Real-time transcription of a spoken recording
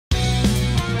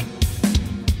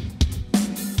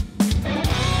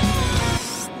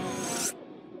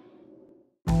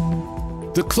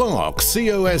The Clarke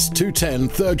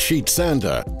COS210 third sheet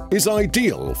sander is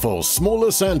ideal for smaller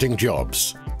sanding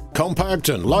jobs. Compact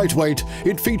and lightweight,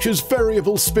 it features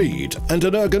variable speed and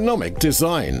an ergonomic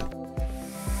design.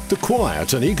 The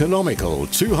quiet and economical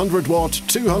 200-watt,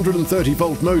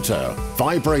 230-volt motor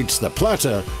vibrates the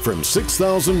platter from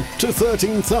 6,000 to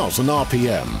 13,000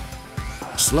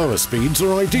 RPM. Slower speeds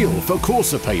are ideal for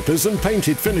coarser papers and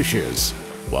painted finishes,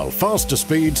 while faster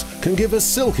speeds can give a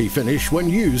silky finish when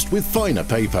used with finer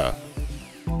paper.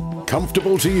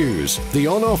 Comfortable to use, the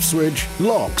on-off switch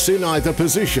locks in either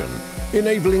position,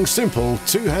 enabling simple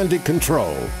two-handed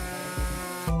control.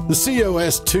 The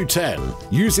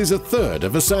COS210 uses a third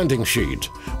of a sanding sheet,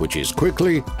 which is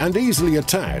quickly and easily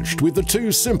attached with the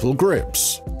two simple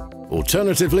grips.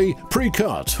 Alternatively,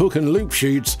 pre-cut hook and loop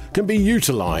sheets can be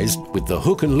utilized with the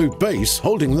hook and loop base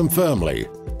holding them firmly.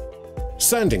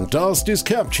 Sanding dust is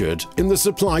captured in the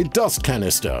supplied dust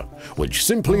canister, which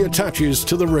simply attaches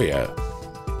to the rear.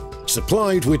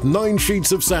 Supplied with 9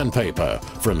 sheets of sandpaper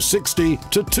from 60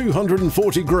 to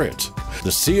 240 grit, the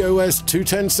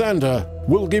COS210 sander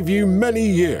will give you many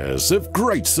years of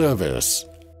great service.